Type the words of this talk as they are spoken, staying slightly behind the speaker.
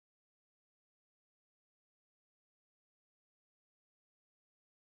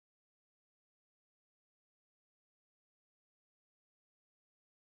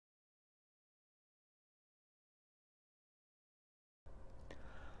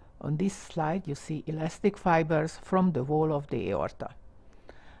On this slide you see elastic fibers from the wall of the aorta.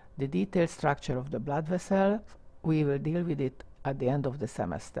 The detailed structure of the blood vessel, we will deal with it at the end of the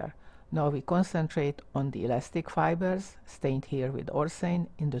semester. Now we concentrate on the elastic fibers, stained here with Orcein,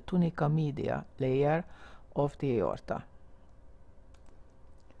 in the tunica media layer of the aorta.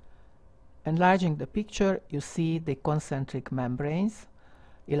 Enlarging the picture, you see the concentric membranes.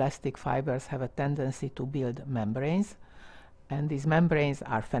 Elastic fibers have a tendency to build membranes, and these membranes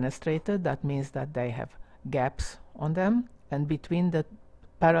are fenestrated. That means that they have gaps on them, and between the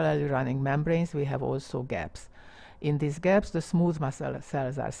parallelly running membranes we have also gaps. In these gaps the smooth muscle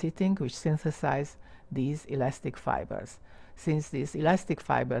cells are sitting, which synthesize these elastic fibers. Since these elastic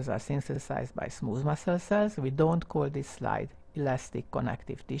fibers are synthesized by smooth muscle cells, we don't call this slide elastic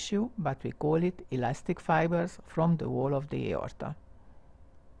connective tissue, but we call it elastic fibers from the wall of the aorta.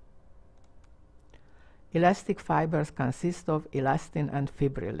 Elastic fibers consist of elastin and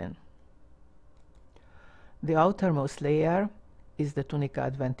fibrillin. The outermost layer is the tunica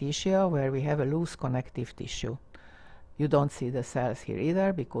adventitia, where we have a loose connective tissue. You don't see the cells here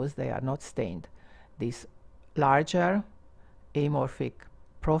either because they are not stained. These larger amorphic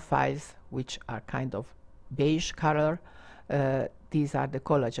profiles, which are kind of beige color, these are the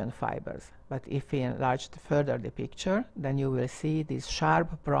collagen fibers. But if we enlarge further the picture, then you will see these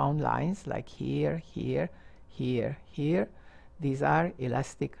sharp brown lines like here, here, here, here. These are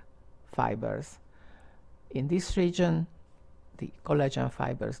elastic fibers. In this region, the collagen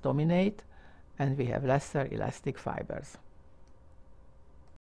fibers dominate, and we have lesser elastic fibers.